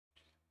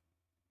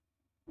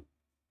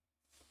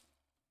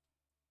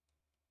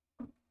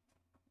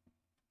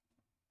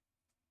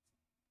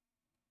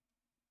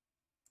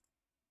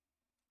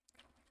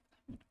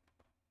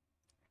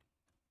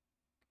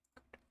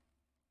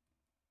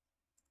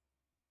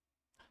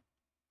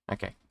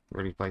Okay,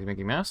 ready to play the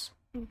Mickey Mouse?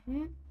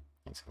 Mm-hmm.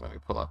 So let me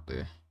pull up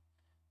the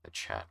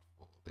chat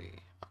for the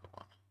other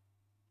one.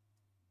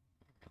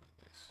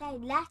 Hey,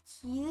 that's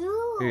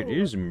you. It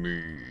is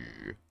me.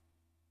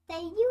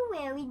 Say you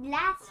wearing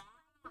last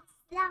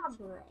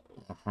strawberry.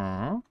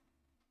 Uh-huh.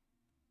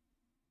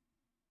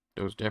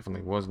 Those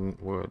definitely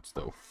wasn't words,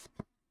 though.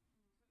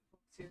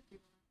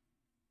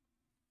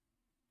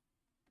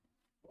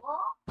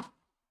 What?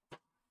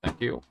 Thank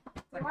you.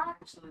 Like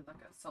actually like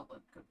a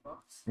solid good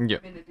box. Yeah.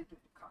 I mean, it did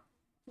with the car.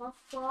 What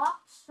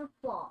box?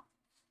 Box.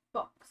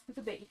 Box with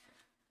a B.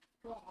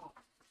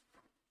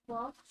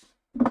 Box.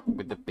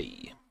 With the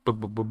B.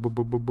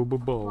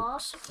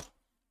 Box.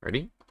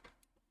 Ready?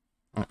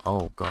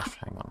 Oh gosh,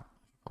 hang on.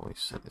 Always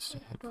set this to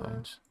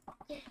headphones.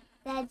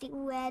 Daddy,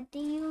 where do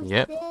you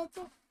Yep.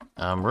 sit?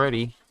 I'm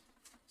ready.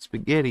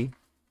 Spaghetti.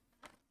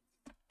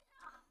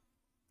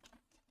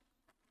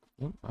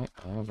 Oh, wait,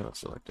 I got it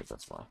selected,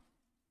 that's why.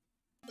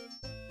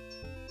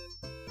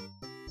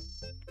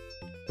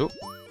 Oh.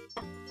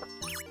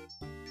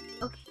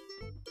 Okay.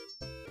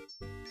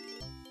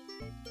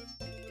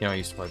 You know, I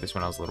used to play this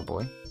when I was a little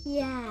boy.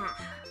 Yeah.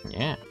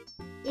 Yeah.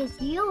 Is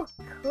you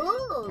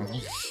cool?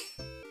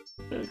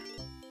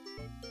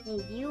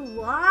 Is you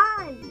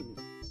won?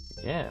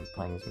 Yeah, I'm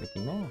playing as Mickey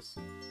Mouse.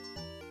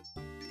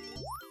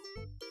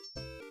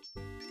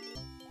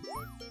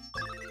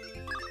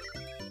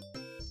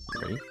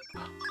 Ready?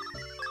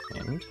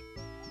 And...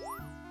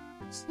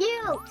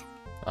 Shoot!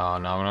 Oh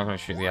no, I'm not going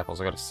to shoot the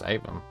apples, I gotta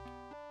save them.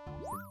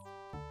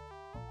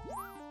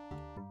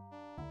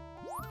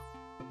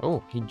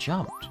 Oh, he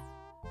jumped.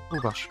 Oh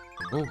gosh.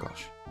 Oh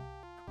gosh.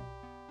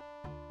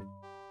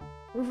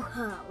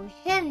 Whoa,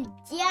 him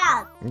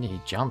jump! Yeah, he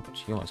jumped.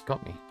 He almost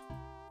got me.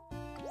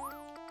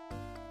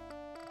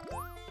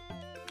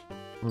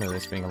 Remember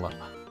this being a lot.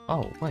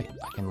 Oh, wait,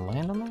 I can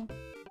land on that?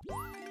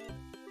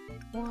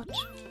 What?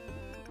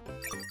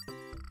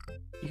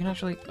 You can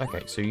actually...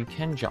 Okay, so you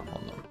can jump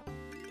on them.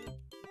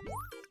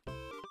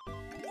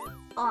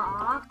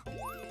 Aw,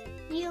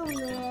 you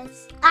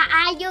miss.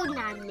 You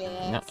not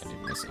miss. No, I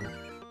didn't miss him.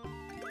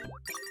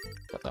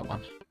 Got that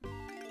one.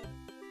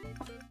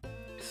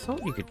 I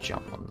thought you could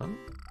jump on them.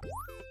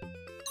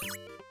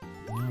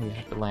 No, you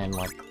have to land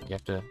like... You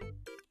have to...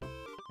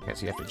 Okay,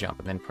 so you have to jump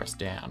and then press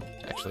down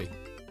to actually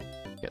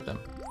get them.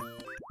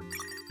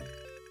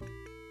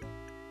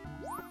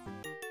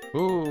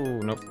 Ooh,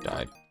 nope,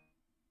 died.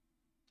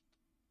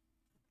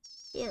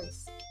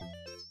 Yes.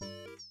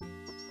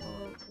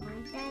 Oh,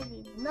 my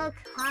daddy, look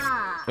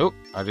hard. Oh,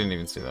 I didn't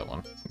even see that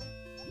one.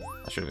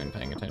 I should have been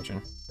paying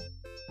attention.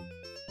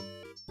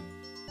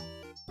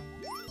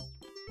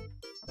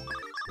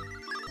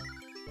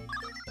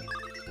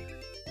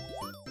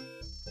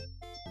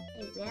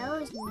 There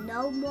is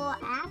no more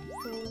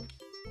apples.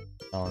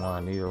 Oh no, I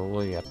need all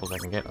the apples I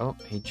can get. Oh,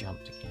 he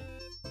jumped again.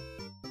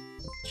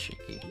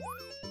 Cheeky.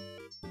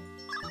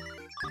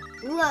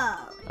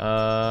 Whoa.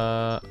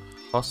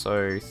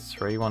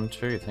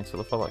 Hosso312, thanks for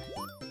the follow.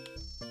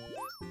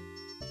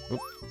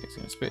 Oop, it's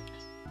gonna spit.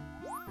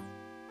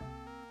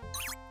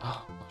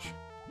 Oh gosh.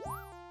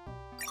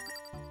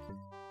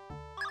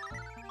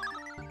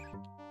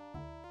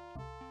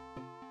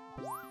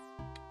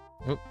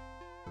 Oop.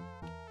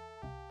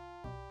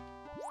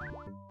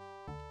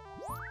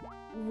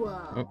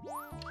 Whoa. Oop.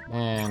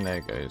 And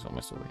there goes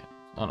almost all the apples.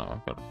 Oh no,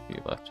 I've got a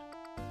few left.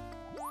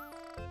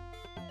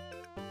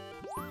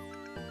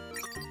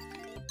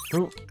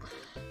 Ooh.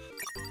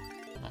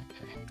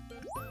 Okay.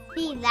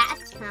 See that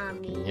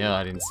coming. Yeah,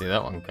 I didn't see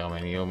that one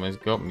coming. He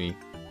almost got me.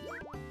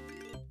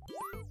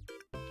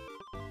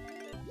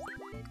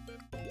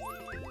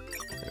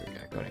 There we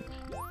go, got him.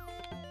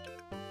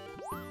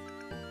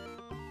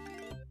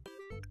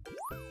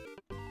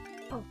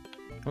 Oh.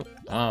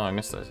 Oh, I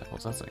missed those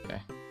apples. That's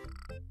okay.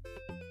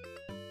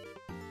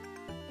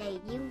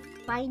 Did you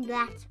find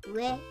that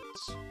witch?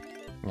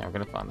 Yeah, I'm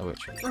gonna find the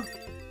witch. Oh.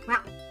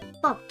 Wow.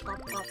 Bop, bop,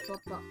 bop,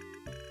 bop, bop.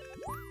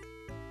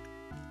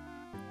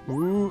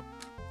 Ooh.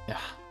 Yeah.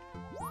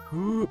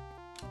 Ooh.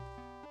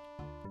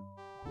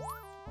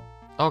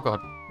 Oh god.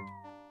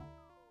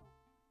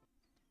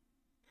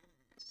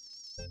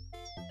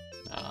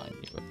 Ah, I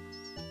knew it.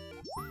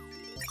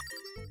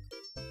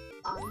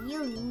 Oh, you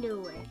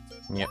knew it.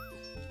 Yep.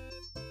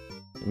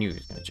 I knew he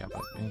was gonna jump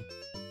at me.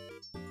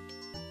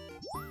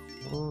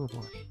 Oh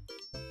boy.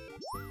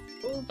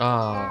 Ooh,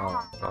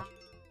 Oh god.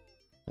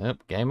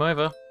 Yep, game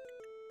over.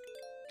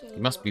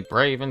 You must be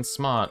brave and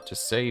smart to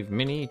save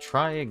Minnie.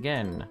 Try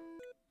again.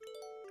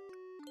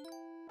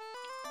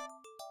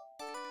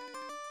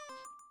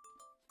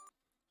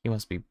 You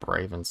must be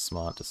brave and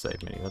smart to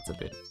save Minnie. That's a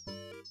bit...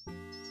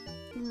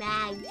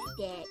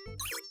 Magnet.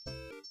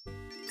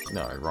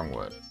 No, wrong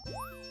word.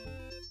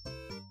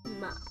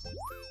 Mom.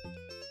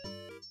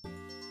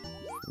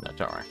 No,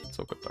 don't worry. It's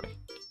all good, buddy.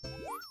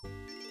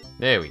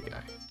 There we go.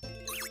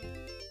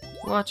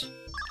 What?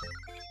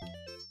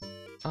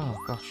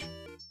 Oh, gosh.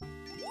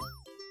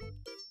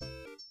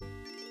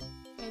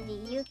 Daddy,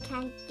 you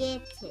can't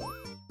get it.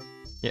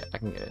 Yeah, I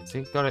can get it.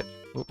 See? Got it.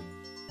 Oop.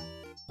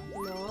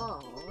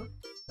 No.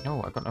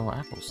 No, I got no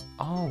apples.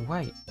 Oh,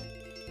 wait.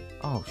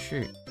 Oh,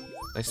 shoot.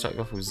 They start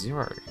you off with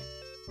 0.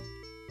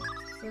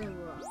 0.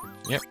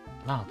 Yep.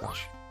 Oh,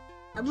 gosh.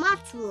 A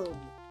mushroom.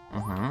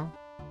 Mm-hmm.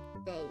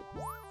 They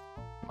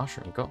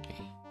Mushroom got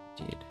me.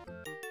 Did.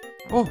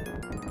 Oh!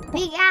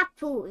 big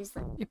apples.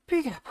 Your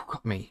big apple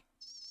got me.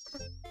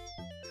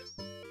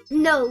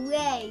 No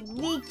way.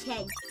 We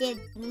can get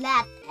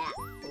that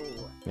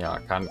apple. Yeah,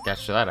 I can't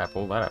catch that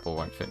apple. That apple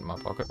won't fit in my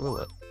pocket, will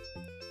it?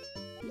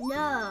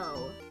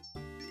 No.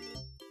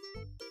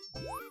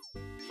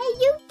 Hey,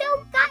 you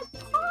don't got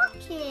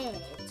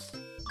pockets.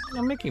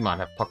 Now, Mickey might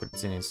have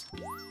pockets in his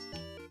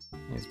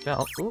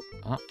belt. Ooh.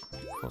 Oh, of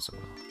course it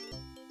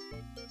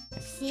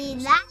will. See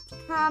that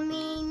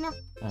coming?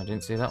 I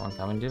didn't see that one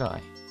coming, did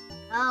I?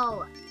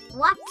 Oh,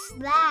 what's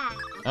that?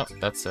 Oh,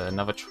 that's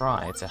another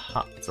try. It's a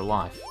hut. It's a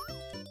life.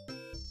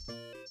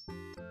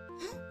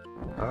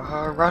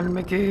 Run,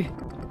 Mickey!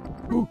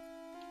 Ooh.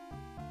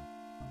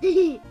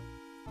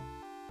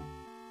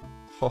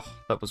 Oh,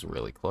 that was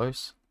really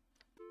close.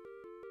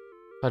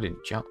 I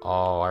didn't jump.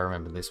 Oh, I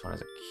remember this one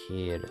as a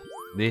kid.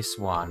 This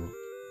one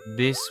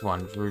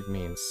drove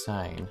me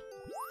insane.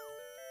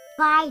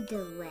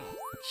 Spider web.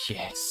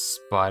 Yes,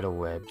 spider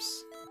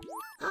webs.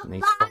 And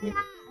these funny... Shh.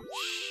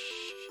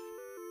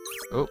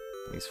 Oh,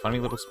 these funny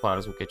little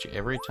spiders will get you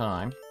every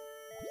time.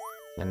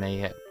 Then they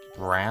have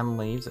brown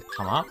leaves that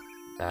come up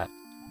that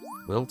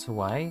wilt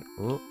away.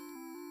 Ooh.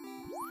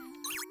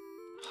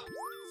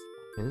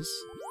 Spiders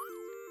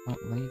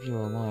won't leave you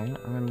alone.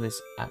 I remember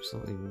this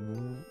absolutely.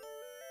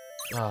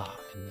 Ah,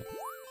 and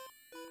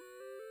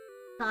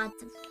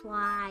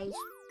Butterflies.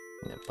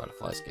 the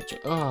butterflies get you.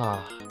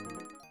 Ah.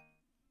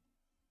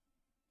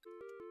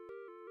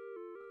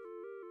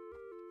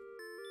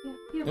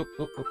 Oop, oop,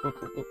 oop, oop,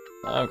 oop, oop.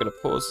 I'm gonna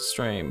pause the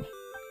stream.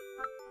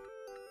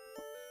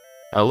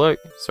 Hello?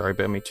 Sorry,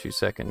 bear me 2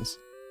 seconds.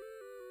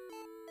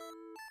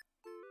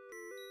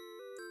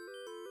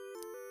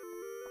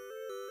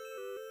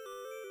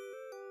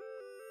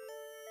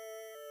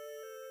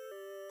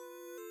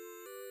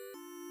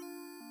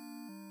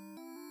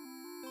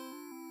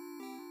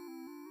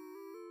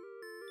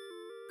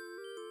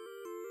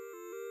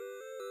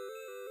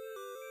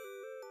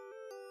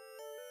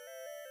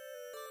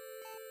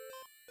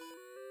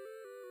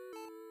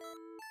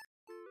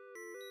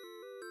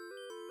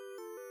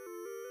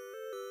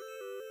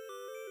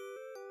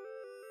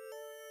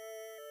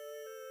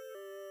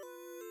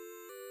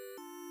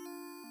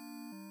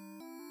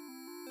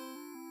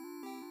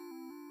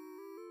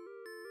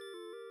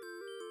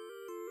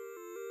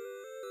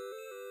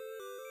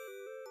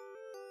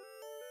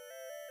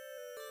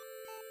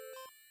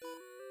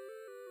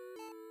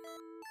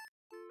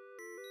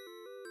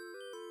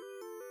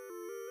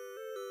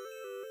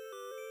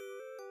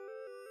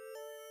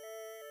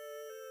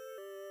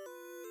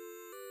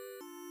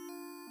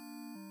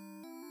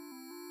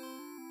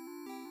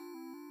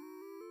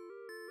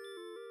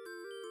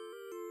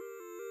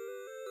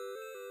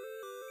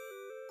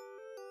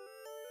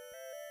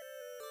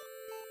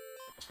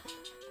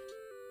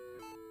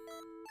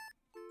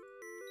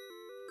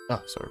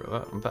 Oh, sorry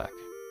about that. I'm back.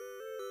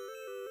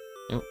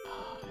 Oh,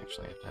 I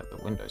actually have to have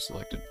the window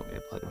selected for me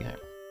to play the game.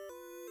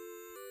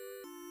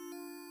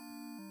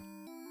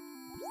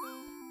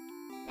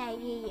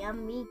 Daddy,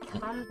 yummy,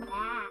 come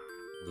back.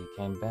 You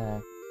came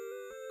back.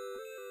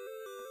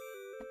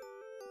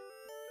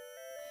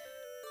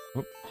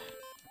 Oop.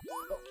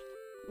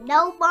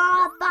 No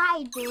more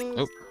spiders.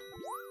 Oop.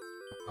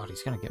 Oh god,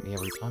 he's gonna get me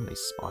every time, these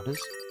spiders.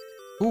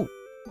 Ooh!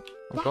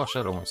 Oh gosh,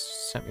 that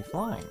almost sent me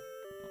flying.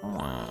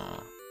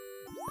 Oh,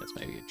 that's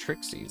maybe a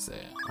Trixie's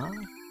there, huh?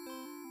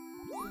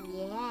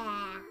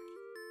 Yeah.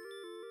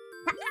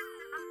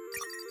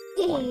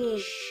 One.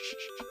 Shh, shh,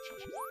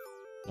 shh, shh.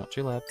 Not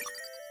too loud.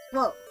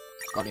 Whoa.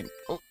 Got him.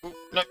 Oh, oh,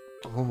 no.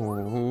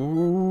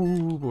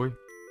 Oh, boy.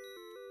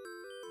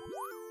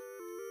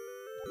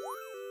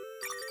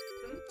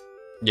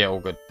 Yeah, all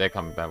good. They're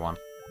coming back one.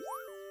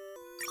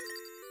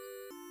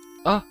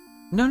 Ah!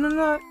 No, no,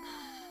 no!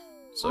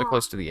 So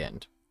close to the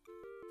end.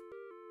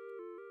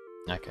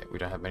 Okay, we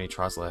don't have many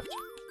tries left.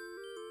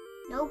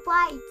 No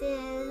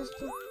spiders.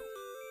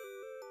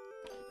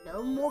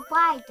 No more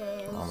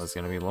spiders. Oh, there's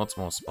gonna be lots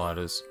more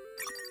spiders.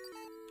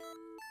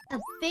 A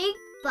big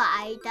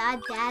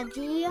spider,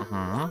 Daddy.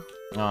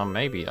 Oh,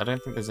 maybe. I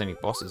don't think there's any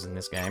bosses in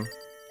this game.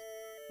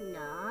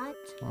 Not.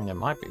 There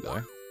might be,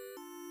 though.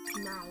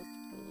 Might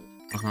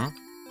be.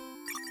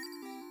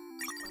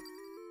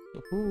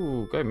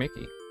 Ooh, go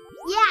Mickey.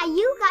 Yeah,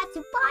 you got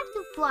the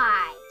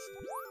butterflies.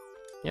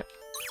 Yep.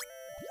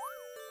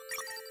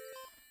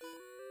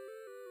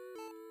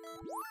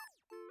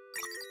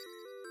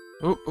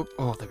 Ooh, ooh,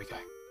 oh, there we go.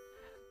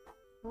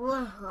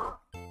 Whoa.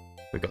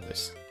 We got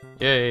this.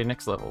 Yay,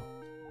 next level.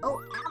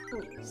 Oh,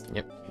 apples.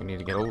 Yep, we need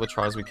to get all the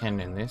tries we can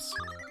in this.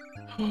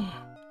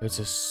 It's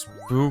a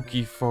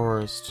spooky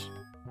forest.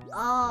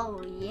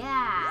 Oh,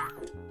 yeah.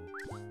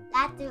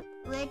 That the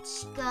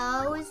witch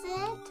goes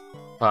it?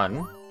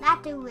 Pardon?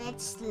 That the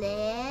witch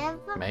live?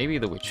 Maybe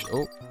the witch.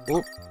 Oh,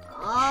 oh.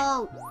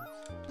 Oh.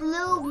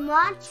 blue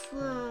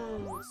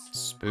mushrooms.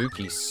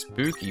 Spooky,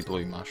 spooky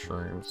blue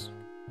mushrooms.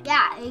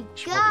 Yeah, it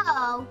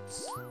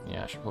goes.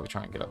 Yeah, I should probably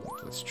try and get up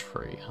into this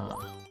tree, huh?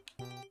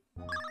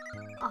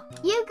 Oh,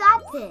 you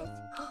got this.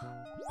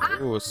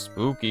 Oh, a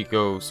spooky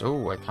ghost.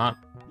 Oh, I can't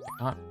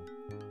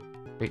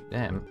beat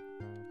them.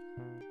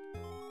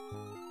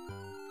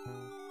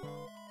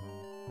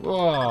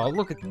 Whoa,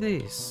 look at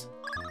this.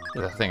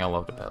 The thing I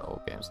loved about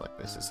old games like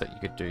this is that you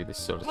could do this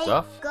sort of Hey,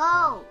 stuff.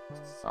 go.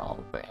 Oh,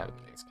 they have it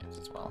in these games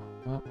as well.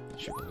 Well, I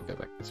should probably go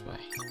back this way.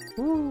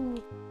 Woo!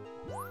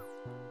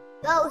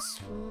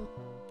 Ghost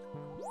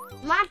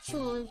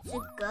mushrooms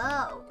to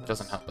go. It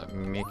doesn't help that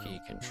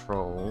Mickey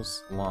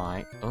controls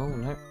like... Oh,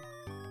 no.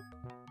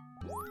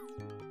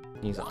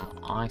 He's on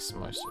ice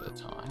most of the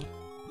time.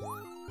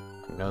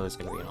 I know there's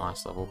going to be an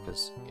ice level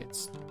because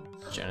it's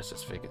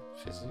Genesis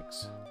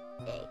physics.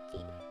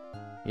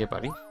 Yeah,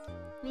 buddy.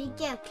 Me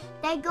too.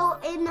 They go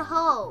in the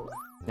hole.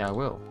 Yeah, I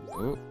will.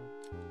 Ooh.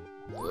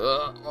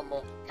 One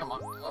more. Come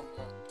on. One more.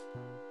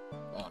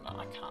 Oh, no,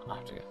 I can't. I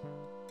have to go.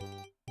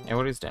 Yeah,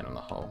 what is down in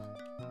the hole?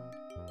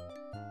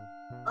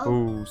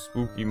 Oh,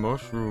 spooky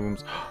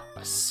mushrooms.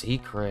 A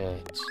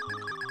secret.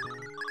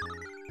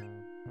 You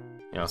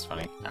know what's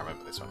funny? I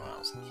remember this one when I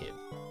was a kid.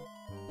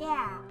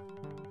 Yeah.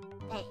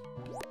 Hey,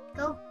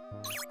 go.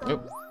 Go.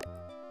 Nope.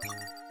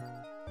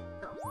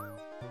 Go.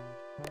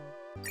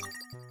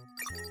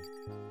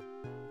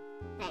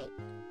 Hey,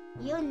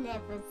 you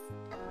never.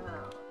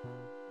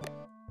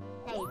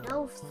 Hey,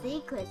 no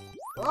secrets.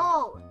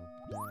 Oh.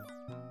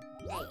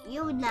 Hey,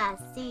 you not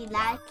see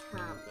that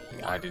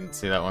coming. I didn't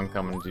see that one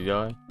coming, did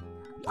I?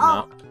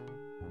 Oh.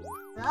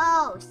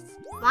 Ghost.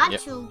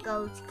 Mushroom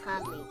ghost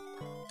coming.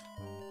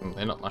 No.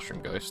 They're not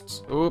mushroom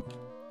ghosts. Oop.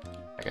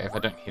 Okay, if I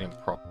don't hit him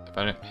if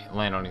I don't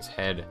land on his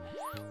head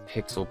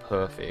pixel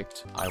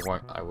perfect, I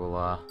won't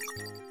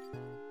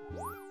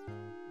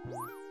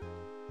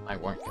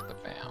get the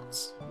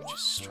bounce, which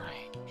is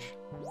strange.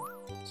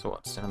 So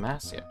what,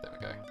 Cinemass? Yep, there we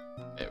go.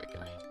 There we go.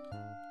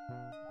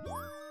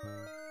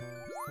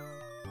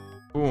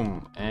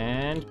 Boom,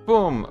 and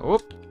boom!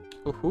 Whoop!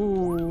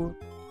 Woohoo!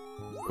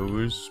 It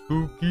was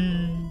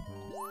spooky!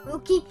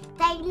 Spooky,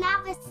 they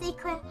never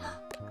secret.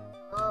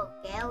 Oh,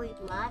 very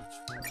much.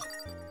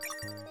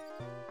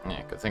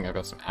 Yeah, good thing I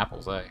got some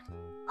apples, eh?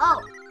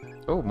 Oh,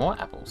 Oh, more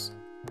apples.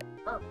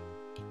 Oh.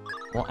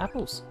 More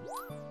apples.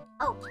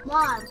 oh,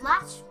 more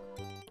mushroom.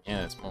 Yeah,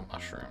 there's more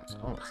mushrooms.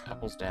 Oh, there's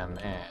apples down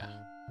there.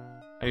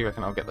 How do you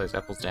reckon I'll get those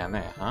apples down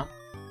there, huh?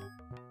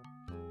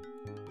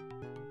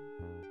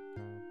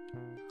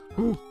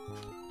 Ooh!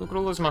 Look at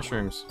all those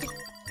mushrooms.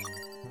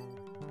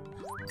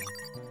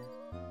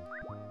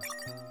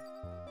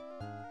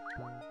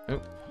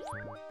 Oop.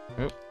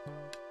 Oop.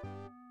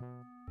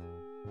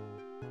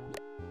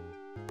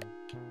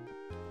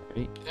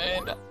 Ready,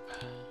 and up.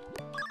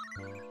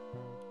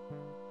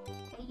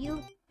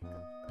 You.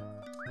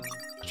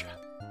 Gotcha.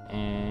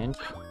 And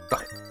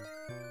got it.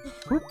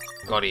 Whoop.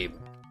 Got him.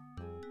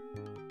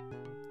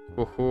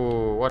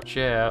 Woohoo, watch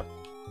out.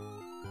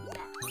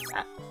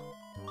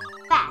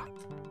 Bat.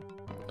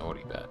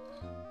 Naughty bat.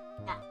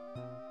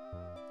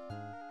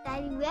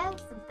 Daddy,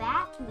 where's the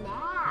bat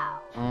now?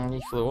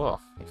 He flew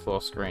off. He flew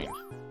off screen.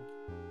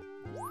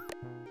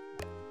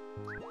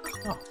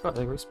 Oh, God,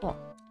 they respawn.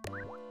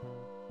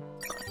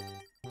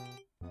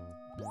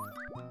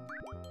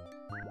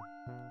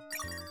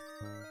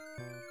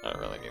 I don't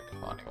really need to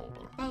find all of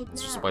them. Hey,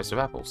 It's just a no. waste of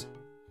apples.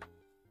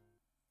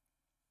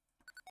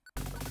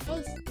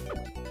 Hey,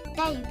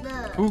 Daddy,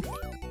 look.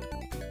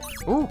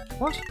 Ooh! Ooh,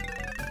 what?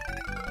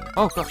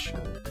 Oh, gosh.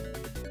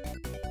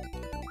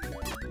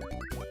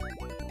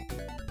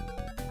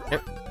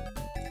 Yep.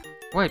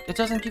 Wait, it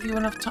doesn't give you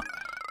enough time.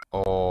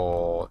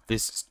 Oh,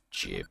 this is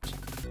jibbed.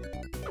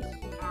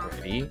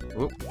 Ready?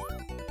 Whoop.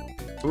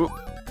 Whoop.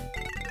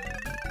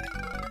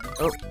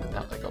 Oh,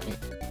 now they got me.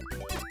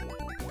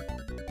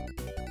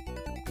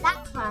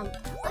 That's one.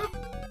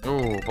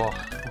 Oh, boy.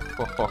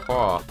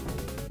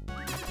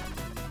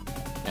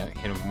 Yeah,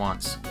 hit him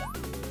once.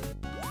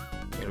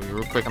 Gotta be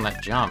real quick on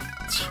that jump.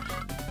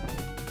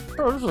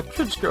 Oh, this is a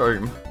kid's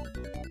game.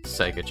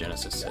 Sega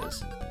Genesis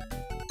says.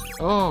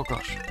 Oh,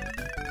 gosh.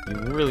 You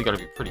really gotta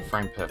be pretty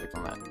frame perfect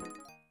on that.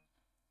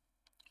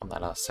 On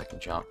that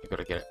second jump. You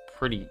gotta get it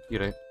pretty, you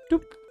know,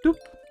 doop, doop.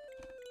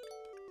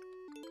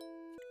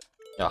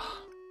 Ugh.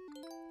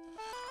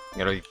 You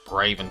gotta be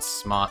brave and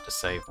smart to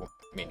save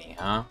Minnie,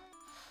 huh?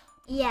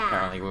 Yeah.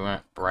 Apparently we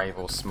weren't brave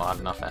or smart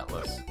enough,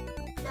 Atlas.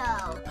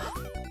 No.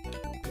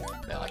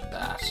 They're like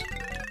that.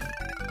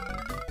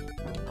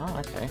 Oh,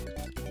 okay.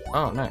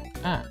 Oh, no.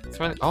 Ah,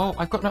 throw the... Oh,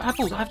 I've got no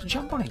apples! I have to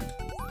jump on him!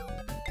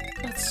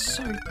 That's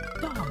so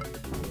dumb!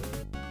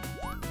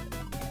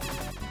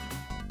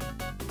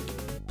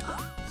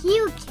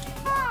 Huge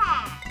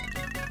cat.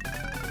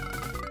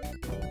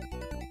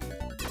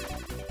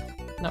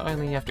 Not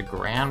only you have to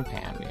ground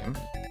pound him...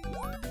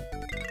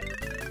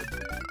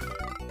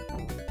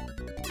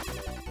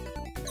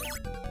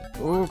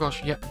 Oh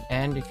gosh, yep,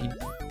 and if you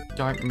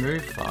don't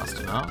move fast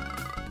enough,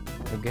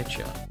 he'll get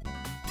you.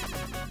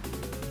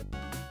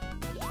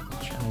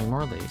 Gosh, how many any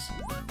more of these.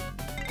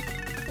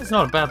 It's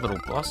not a bad little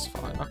boss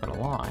fight, not gonna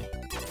lie.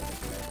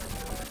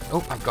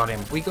 Oh, I got him.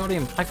 We got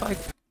him. High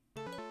five.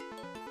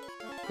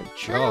 Good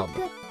job.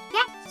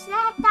 Catch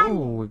that Oh,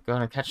 diamond. we're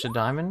gonna catch the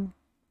diamond.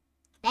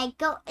 They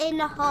go in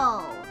the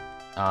hole.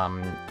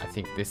 I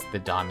think the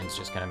diamond's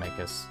just gonna make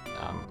us,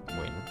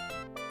 win.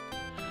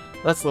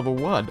 That's level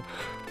 1.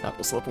 That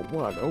was level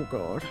 1, oh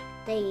god.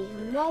 They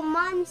more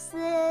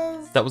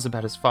monsters. That was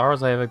about as far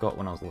as I ever got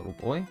when I was a little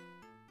boy.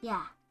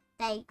 Yeah.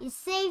 They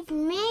saved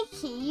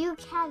Mickey. You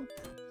can.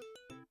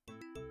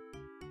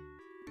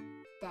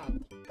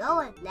 Then go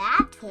in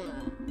that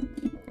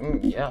one.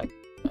 Yeah,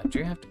 I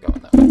do have to go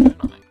in that one,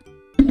 don't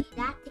I? Is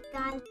that the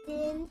guy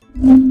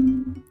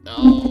then?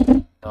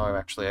 No. No,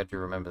 actually, I do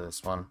remember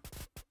this one.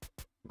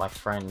 My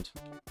friend,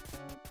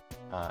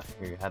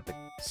 who had the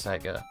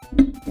Sega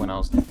when I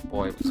was a little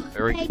boy, was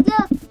very... Hey,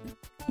 look.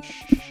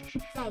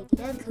 Hey,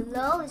 look,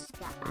 those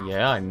guys.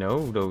 Yeah, I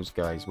know those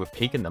guys. We're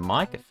peeking the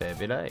mic a fair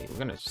bit, eh? We're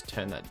gonna just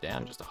turn that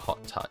down just a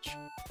hot touch.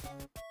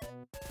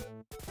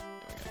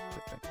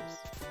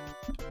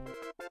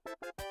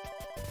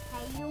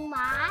 Hey, you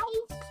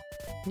mice.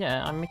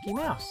 Yeah, I'm Mickey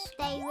Mouse.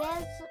 They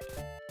will.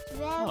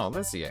 Oh,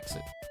 there's the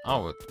exit.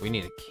 Oh, we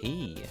need a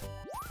key.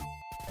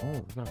 Oh,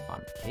 we're gonna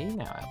find a key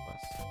now,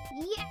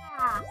 Atlas.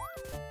 Yeah.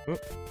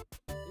 Oop.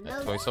 That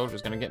Look, toy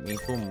soldier's gonna get me.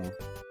 Boom.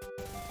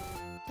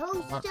 Toy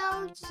What?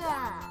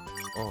 soldier.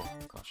 Oh,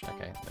 gosh,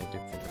 okay. They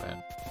did think of that.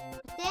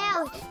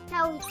 Toy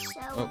Oh,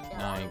 soldier.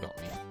 no, you got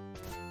me.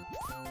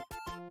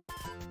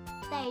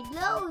 They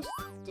lose.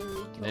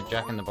 Do They're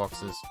jacking the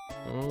boxes.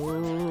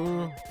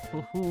 Ooh.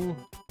 Hoo-hoo.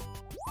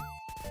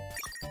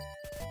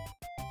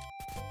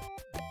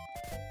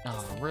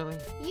 Oh, really?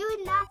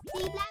 You not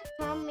see that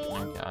coming.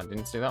 Okay, I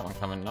didn't see that one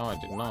coming. No, I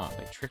did not.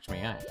 They tricked me,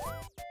 eh?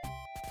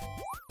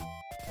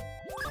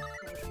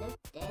 Look,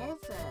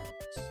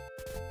 desert.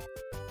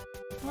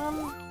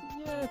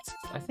 Yeah,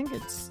 I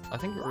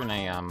think we're in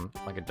a,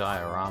 like a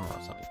diorama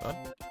or something, bud.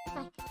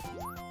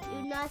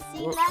 You not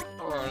see Oh, that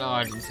oh, coming. no,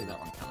 I didn't see that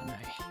one coming, eh?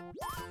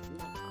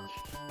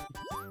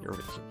 You're a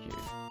bit too cute.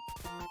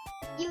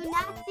 You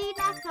not see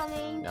that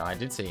coming. No, I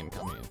did see him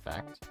coming, in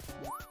fact.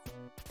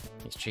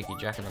 He's cheeky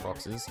jacking the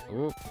boxes.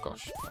 Oh,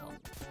 gosh. Oh,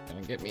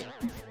 gonna get me.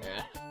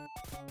 Yeah.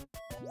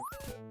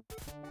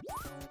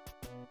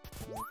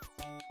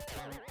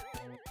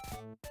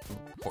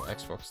 Poor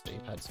Xbox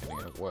D-pad's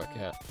gonna work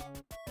out.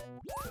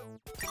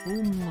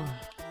 Boom.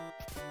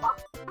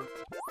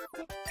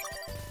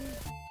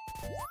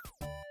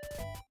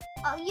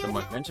 Oh, you The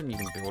not. momentum you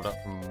can build up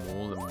from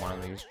more than one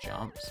of these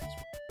jumps is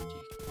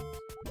ridiculous.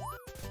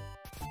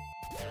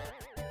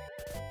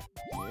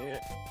 Yeah.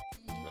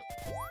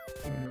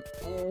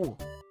 Oh.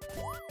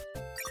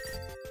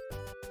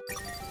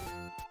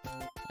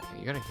 Okay,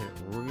 you gotta hit it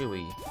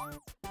really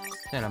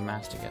center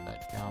mass to get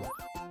that jump.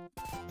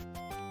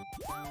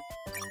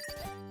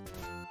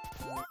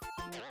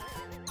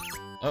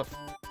 Oh.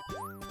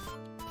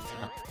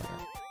 Oh, okay.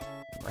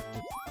 Wrecked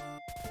it.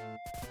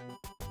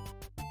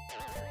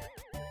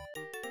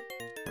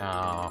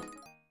 Oh.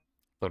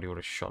 Thought he would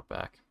have shot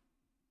back.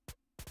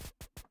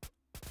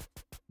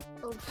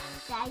 Oh,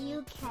 that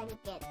you can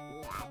get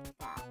that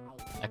guy.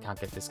 I can't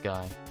get this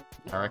guy.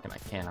 I reckon I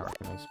can. I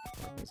reckon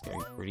he's going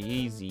to be pretty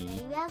easy.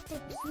 You have the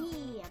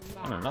key.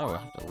 I don't know. I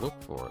have to look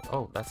for it.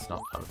 Oh, that's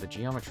not part of the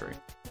geometry.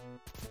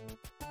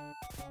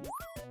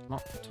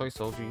 Not toy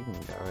soldier. You can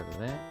go over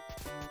there.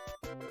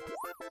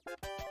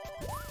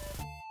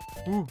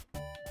 Ooh.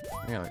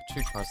 We got like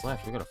 2 tries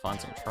left. We gotta find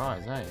some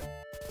tries, eh?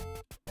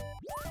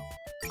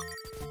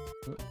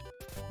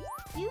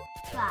 You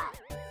got.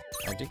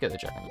 I did get the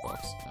Jack in the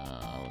Box.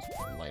 I was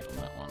late on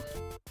that one.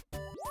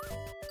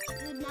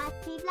 You not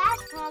see that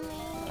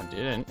coming. I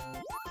didn't.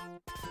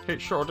 He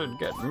sure did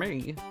get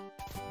me.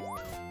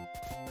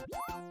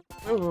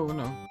 Oh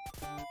no.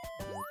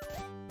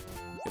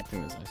 Good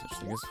thing there's no such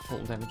thing as full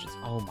damages.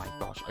 Oh my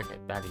gosh. Okay,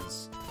 that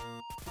is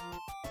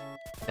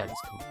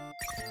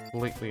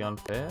completely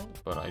unfair,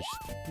 but I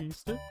just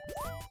used it.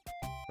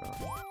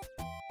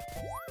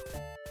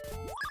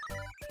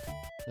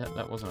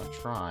 That wasn't a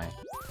try.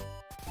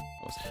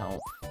 It was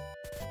health.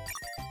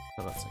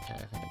 But that's okay.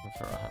 I think I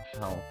prefer I have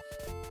health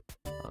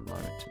at the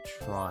moment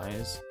to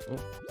tries. Oh,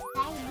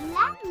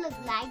 That look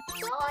like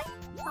toy.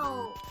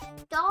 Oh,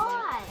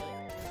 toy.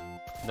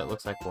 that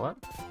looks like what?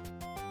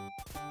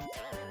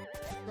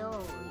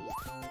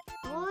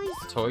 Story.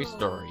 Toy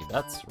Story.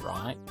 That's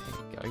right. There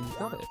you go. You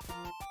got it.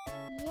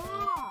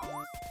 Yes.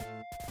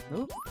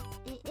 Oop.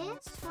 It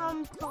is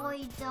from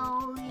Toy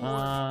Story.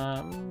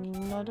 I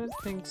don't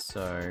think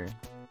so.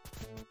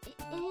 It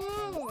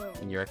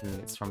is. You reckon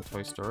it's from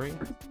Toy Story?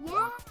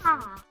 Yeah.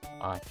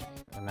 Okay.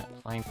 And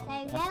that plane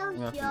They probably.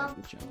 will That's your.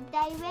 another jump.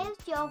 They will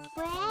your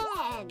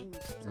friend.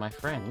 My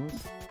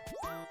friends?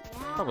 Yeah.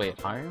 Probably at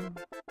home.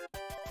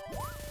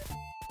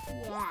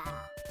 Yeah.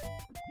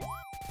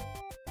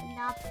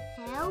 Not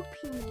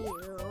helping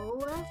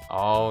you.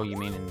 Oh, you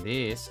mean in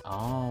this?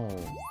 Oh,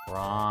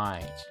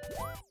 right.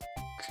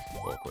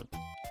 Awkward.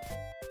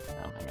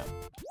 Hang on.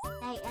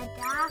 They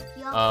attack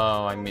your.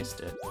 Oh, I missed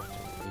it. What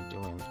are you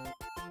doing?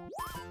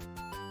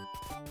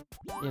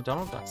 Yeah,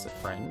 Donald Duck's a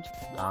friend.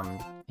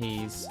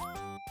 He's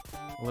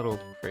a little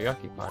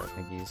preoccupied, I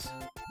think he's,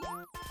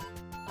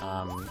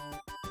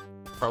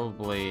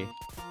 probably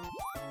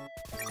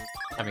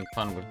having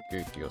fun with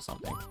Goofy or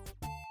something.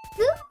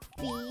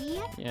 Goofy?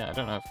 Yeah, I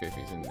don't know if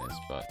Goofy's in this,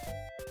 but...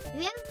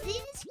 Where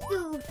is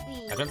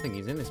Goofy? I don't think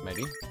he's in this,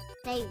 maybe.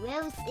 Hey,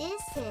 where is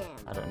him?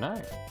 I don't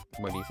know.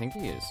 Where do you think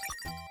he is?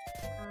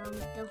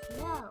 Don't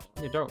know.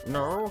 You don't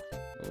know?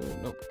 Oh,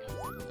 nope.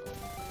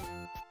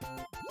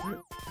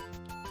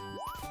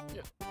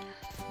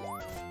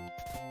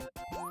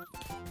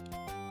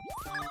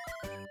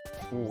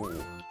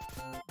 Ooh.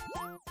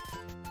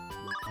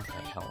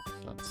 Okay, health.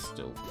 That's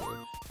still good.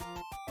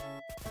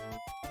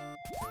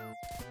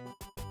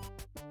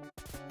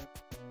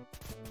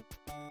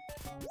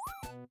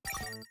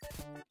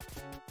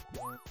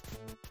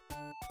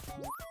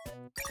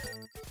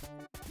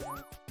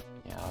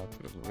 Yeah, I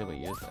could really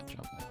use that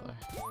jump though.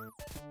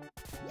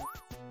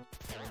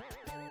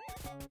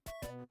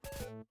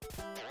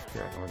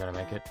 You reckon we're gonna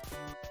make it?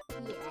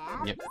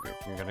 Yeah. Yep,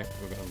 we're gonna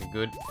be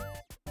good.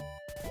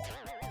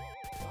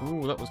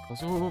 Ooh, that was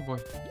close. Oh boy.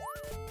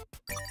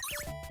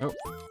 Oh.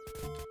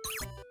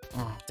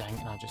 Oh, dang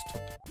it, I just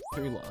took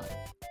 2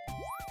 life.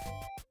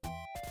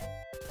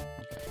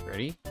 Okay,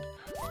 ready?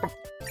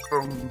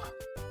 Boom.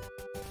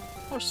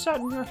 I sat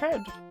in your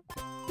head.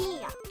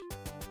 Here.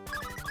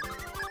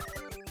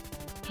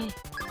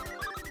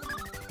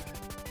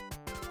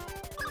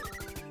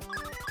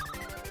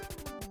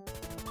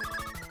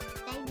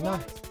 No.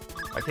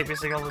 I keep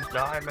missing all the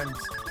diamonds.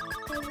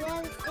 Where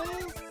is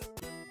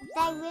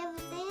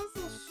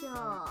a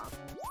shop?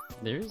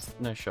 There is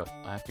no shop.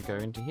 I have to go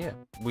into here.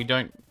 We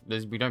don't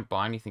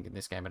buy anything in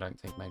this game, I don't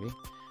think, maybe.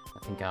 I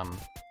think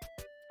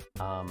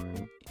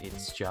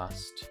it's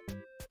just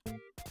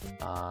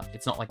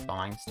it's not like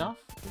buying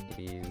stuff.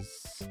 It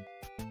is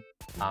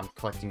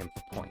collecting them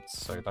for points.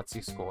 So that's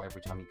your score.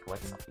 Every time you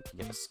collect something, you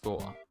get a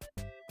score.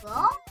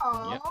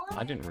 Oh. Yep.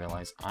 I didn't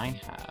realize I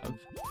have.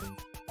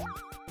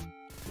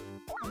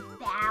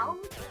 About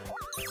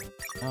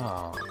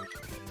Oh.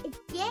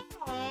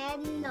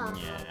 again.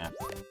 Yeah.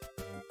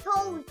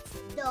 Toy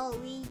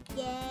Story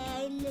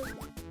again.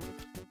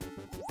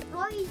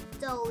 Toy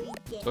Story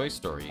again. Toy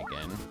Story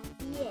again.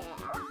 Yeah.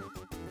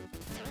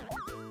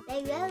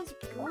 They was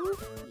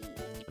Goofy.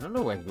 I don't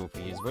know where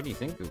Goofy is. Where do you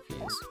think Goofy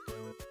is?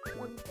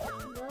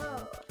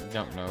 No. You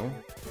don't know.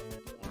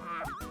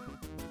 Yeah.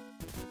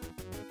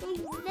 Hey,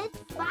 let's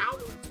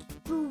find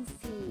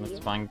Goofy. Let's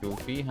find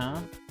Goofy,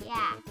 huh?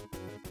 Yeah.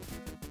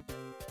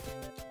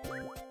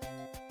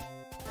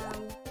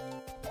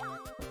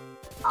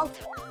 Oh,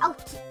 no,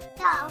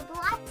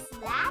 what's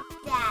that,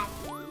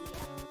 Daddy?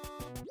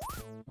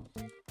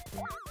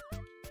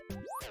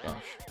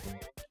 Gosh.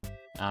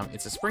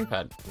 It's a spring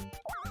pad.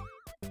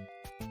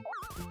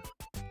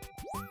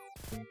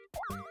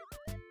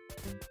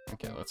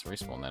 Okay, let's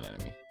respawn that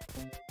enemy.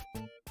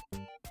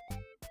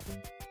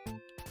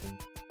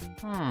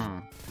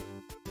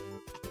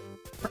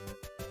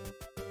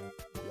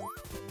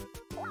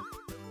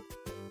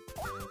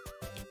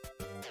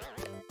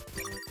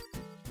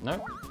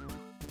 Nope.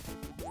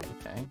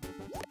 Okay.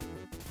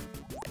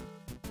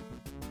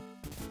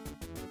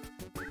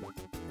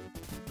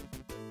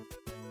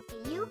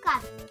 You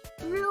got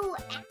blue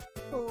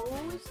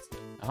apples.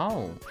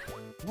 Oh.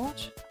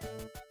 What?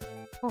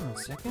 Hold on a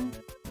second.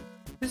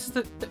 This is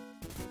the...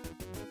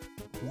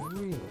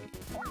 Really?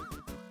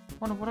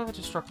 What other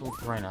destructible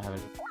terrain I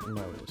haven't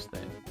noticed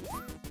then?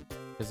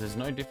 Because there's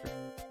no different...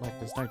 Like,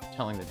 there's no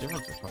telling the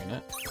difference between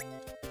it.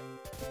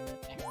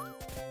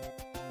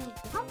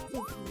 What's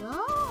this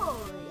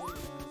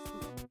noise?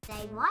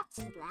 Say, what's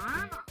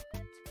that?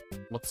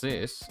 What's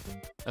this?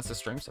 That's the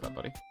stream setup,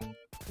 buddy.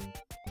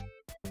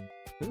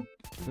 Oop,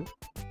 oop.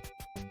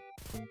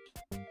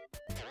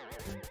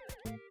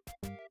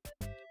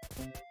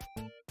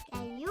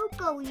 And you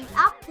going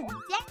up and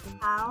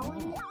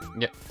down?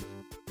 Yep.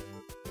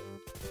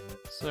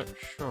 So,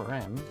 sure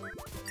am.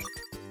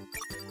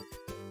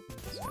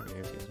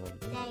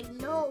 They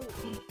know.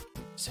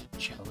 Is it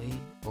jelly?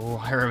 Oh,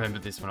 I remember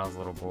this when I was a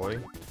little boy.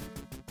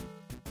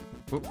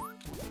 Oop.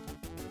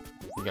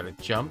 You gotta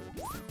jump,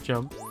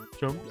 jump,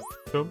 jump,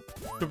 jump,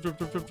 jump, jump,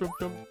 jump, jump, jump,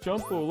 jump,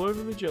 jump all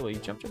over the jelly.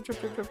 Jump, jump, jump,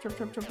 jump, jump, jump,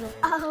 jump, jump, jump.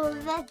 Oh,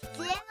 the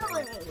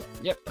jelly.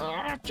 Yep.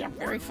 Ah, jump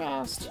very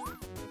fast.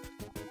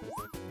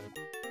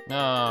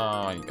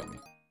 Oh, you got me.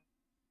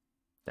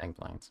 Dang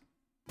planes.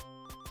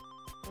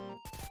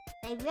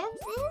 They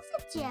lives is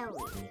a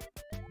jelly.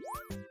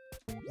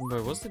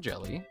 Where was the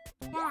jelly?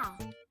 Yeah.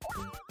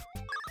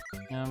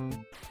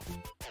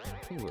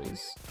 It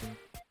was...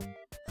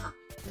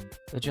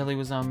 The jelly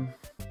was,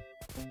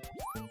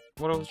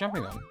 what I was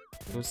jumping on.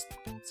 It was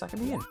sucking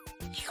me in.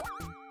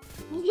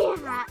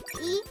 Yeah,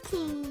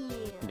 eating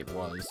you. It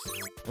was.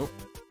 Oh.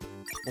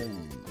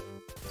 Boom.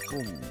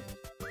 Boom.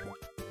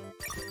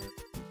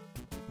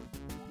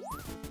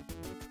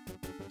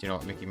 Do you know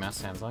what Mickey Mouse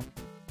sounds like?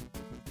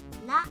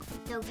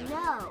 Don't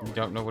know. You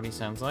don't know what he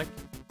sounds like?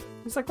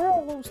 He's like,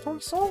 oh, those toy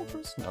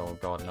soldiers. No,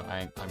 God, no,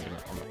 I'm not gonna do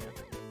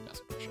that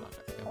impression. I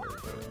don't think I'm very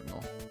good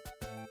anymore.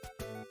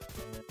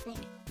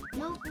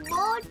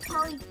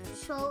 toy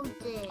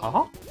children.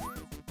 Uh-huh.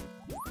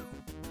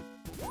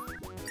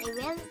 They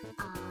will,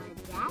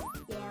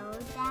 that's yellow,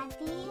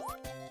 Daddy.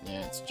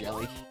 Yeah, it's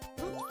jelly.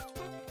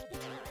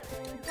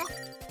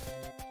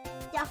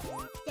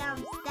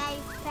 Don't stay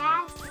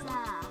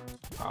faster.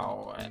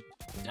 Oh,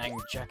 dang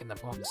Jack in the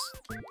Box.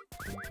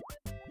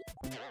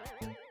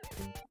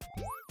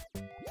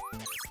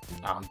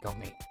 Oh, he got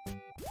me.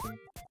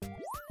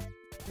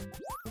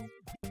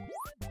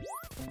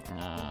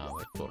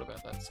 We thought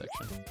about that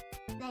section.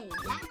 Hey,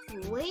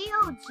 that's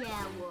real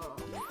jello.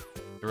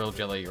 The real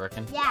jello, you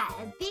reckon? Yeah,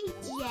 a big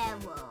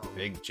jello.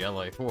 Big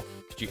jello. Oof.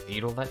 Could you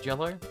eat all that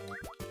jello?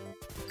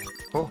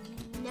 Oh.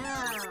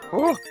 No.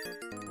 Oh.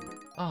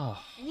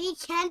 Oh. We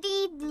can't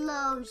eat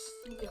those.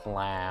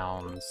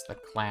 Clowns. The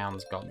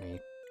clowns got me.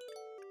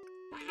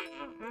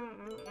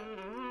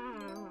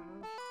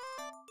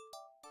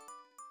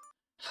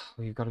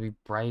 We've got to be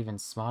brave and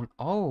smart.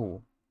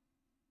 Oh.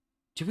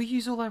 Did we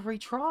use all our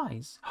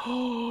retries?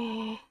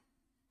 Oh.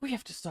 We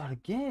have to start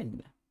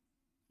again.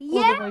 All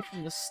Yeah. the way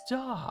from the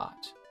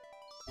start.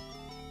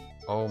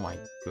 Oh my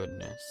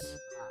goodness.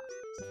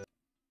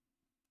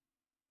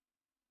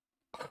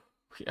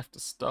 We have to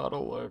start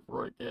all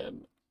over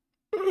again.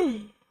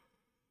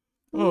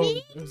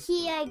 Me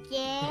here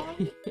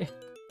again.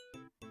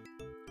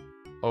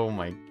 Oh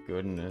my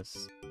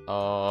goodness.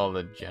 Oh,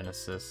 the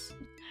Genesis.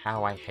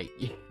 How I hate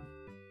you.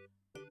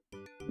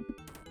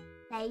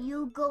 Now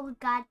you go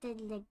got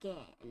it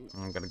again.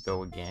 I'm gonna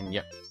go again.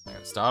 Yep. I'm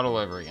gonna start all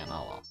over again.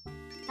 Oh well.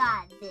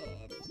 Got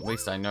it. At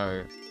least I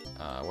know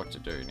what to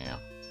do now.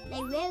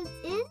 They will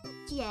is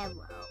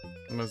jello.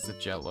 Where's the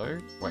jello?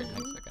 Wait,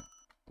 hang a second.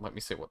 Let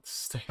me see what the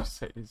save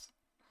state is.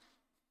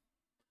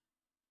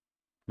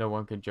 No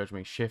one can judge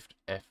me. Shift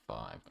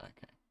F5.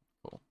 Okay,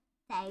 cool.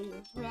 They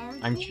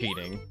will I'm is-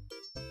 cheating.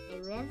 They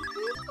will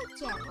is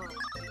jello.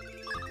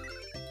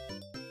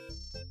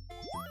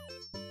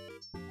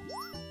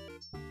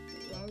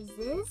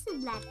 This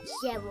is like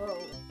jello.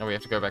 Oh, we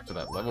have to go back to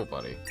that level,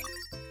 buddy.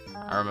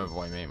 I remember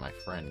when me and my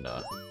friend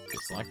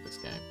disliked this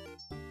game.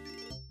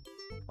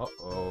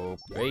 Uh-oh,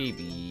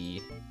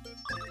 baby.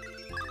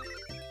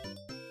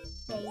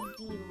 Baby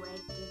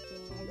wake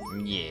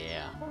again.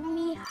 Yeah.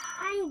 Me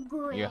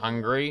hungry. You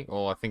hungry?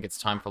 Well, I think it's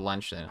time for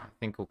lunch then. I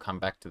think we'll come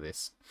back to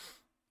this.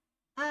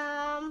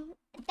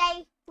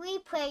 We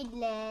played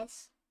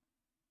this.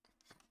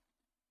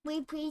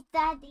 We played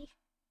Daddy.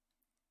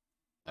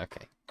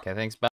 Okay. Okay, thanks,